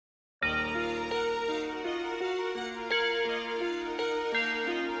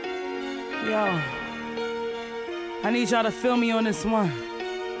Yo, I need y'all to feel me on this one.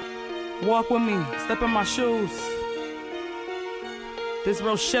 Walk with me, step in my shoes. This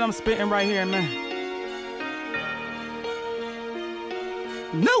real shit I'm spitting right here, man.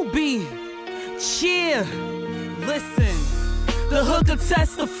 NUBIAN, chill, listen. The hood could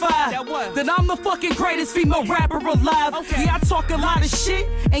testify that I'm the fucking greatest female rapper alive. Yeah, I talk a lot of shit,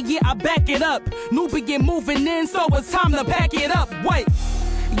 and yeah, I back it up. NUBIAN moving in, so it's time to pack it up. Wait.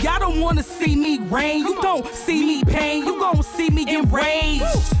 Y'all don't wanna see me reign, you don't see me pain, you gon' see me enraged.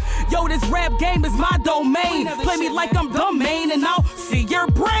 Yo, this rap game is my domain. Play me like I'm domain and I'll see your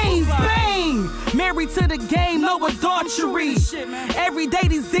brains. Bang! Married to the game, no adultery. Every day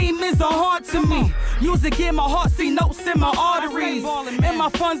these demons are hard to me. Music in my heart, see notes in my arteries. And my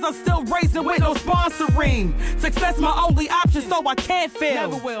funds I'm still raising with no sponsoring. Success my only option, so I can't fail.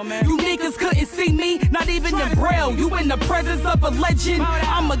 You niggas couldn't see me, not even in braille. You in the presence of a legend.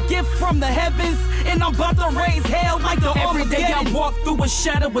 I'm a gift from the heavens, and I'm about to raise hell like the Every day I walk through a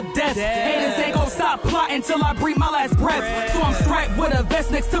shadow of death. Haters ain't gon' stop plotting till I breathe my last breath. So I'm strapped with a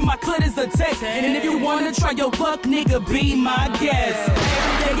vest next to my clit is a tech. And if you wanna try your luck, nigga, be my guest.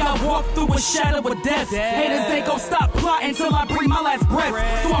 Every day I walk through a shadow of death. Haters ain't gon' stop plotting till I breathe my last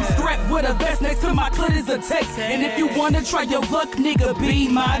breath. So I'm strapped with a vest next to my clit is a tech. And if you wanna try your luck, nigga, be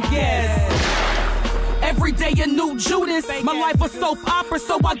my guest. Every day a new Judas. My life a soap opera,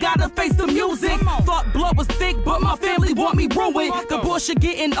 so I gotta face the music. Thought blood was thick, but my family want me ruined. The bullshit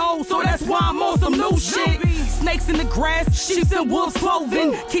getting old, so that's why I'm on some new shit. Snakes in the grass, sheep in wolves'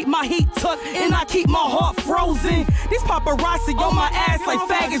 clothing. Keep my heat tucked, and I keep my heart frozen. These paparazzi on my ass like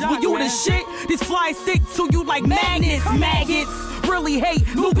faggots. When you the shit, these flies stick to you like magnets. Maggots really hate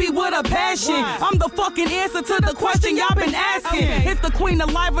NUBIAN with a passion. I'm the fucking answer to the question y'all been asking. It's the queen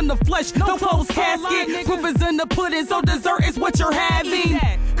alive in the flesh, no closed casket. Proof is in the pudding, so dessert is what you're having.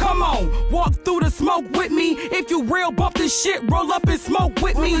 Come on, walk through the smoke with me. If you real, bump this shit, roll up and smoke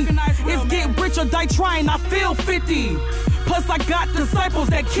with me. It's get rich or die trying, I feel 50. Plus I got disciples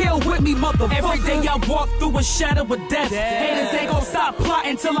that kill with me, motherfucker. Every day I walk through a shadow of death. Haters ain't gon' stop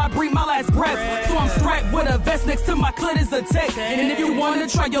plotting till I breathe my last breath. So I'm strapped with a vest next to my clit is a tech. And if you wanna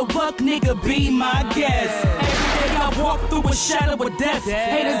try your luck, nigga, be my guest. Every day I walk through a shadow of death.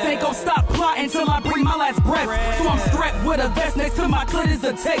 Haters ain't gon' stop plotting till I breathe my last breath. So I'm strapped with a vest next to my clit is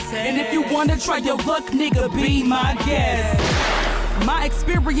a tech. And if you wanna try your luck, nigga, be my guest. My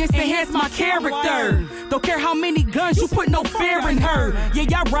experience enhanced my character. Don't care how many guns, you put no fear in her. Yeah,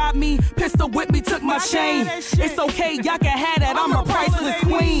 y'all robbed me, pistol whipped me, took my chain. It's okay, y'all can have that, I'm a priceless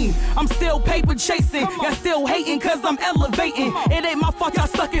queen. I'm still paper chasing, y'all still hating cause I'm elevating. It ain't my fault y'all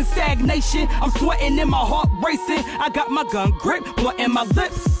stuck in stagnation. I'm sweating and my heart racing. I got my gun grip, blunt in my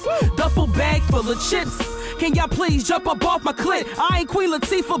lips. Duffel bag full of chips. Can y'all please jump up off my clit? I ain't Queen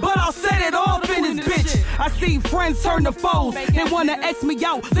Latifah, but I'll set it off in this bitch. I see friends turn to foes. They wanna X me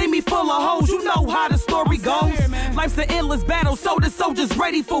out, leave me full of hoes. You know how the story goes. Life's an endless battle, so the soldiers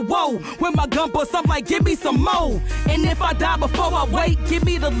ready for woe. When my gun busts, I'm like, give me some more. And if I die before I wake, give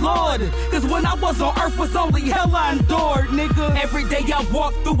me the Lord. Cause when I was on earth was only hell I endured, nigga. Every day I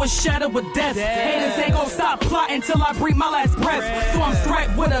walk through a shadow of death. Haters ain't gon' stop plotting till I breathe my last breath. So I'm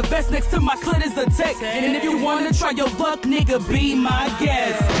strapped with a vest next to my clit is a tech. And if you wanna try your luck, nigga, be my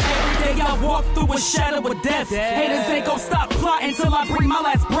guest. Every day I walk through a shadow of death. Haters ain't gon' stop plotting till I breathe my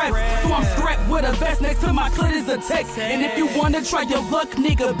last breath. So I'm strapped with a vest next to my clit is a tech. And if you wanna try your luck,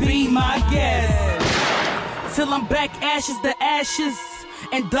 nigga, be my guest. Till I'm back, ashes to ashes,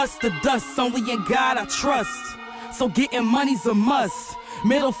 and dust to dust. Only in God I trust, so getting money's a must.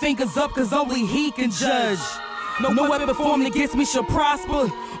 Middle fingers up cause only he can judge. No weapon formed against me shall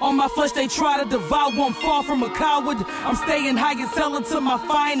prosper. On my flesh they try to devour, I'm far from a coward. I'm staying high as hell until my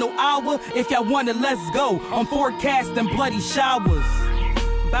final hour. If y'all want it, let's go. I'm forecasting bloody showers.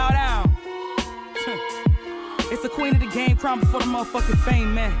 Bow down. It's the queen of the game, crown before the motherfucking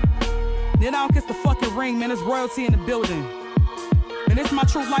fame, man. Then I don't kiss the fucking ring, man. It's royalty in the building. And it's my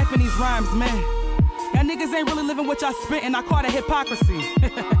true life in these rhymes, man. Y'all niggas ain't really living what y'all spittin'. I call it hypocrisy.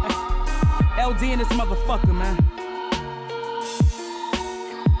 LD in this motherfucker, man.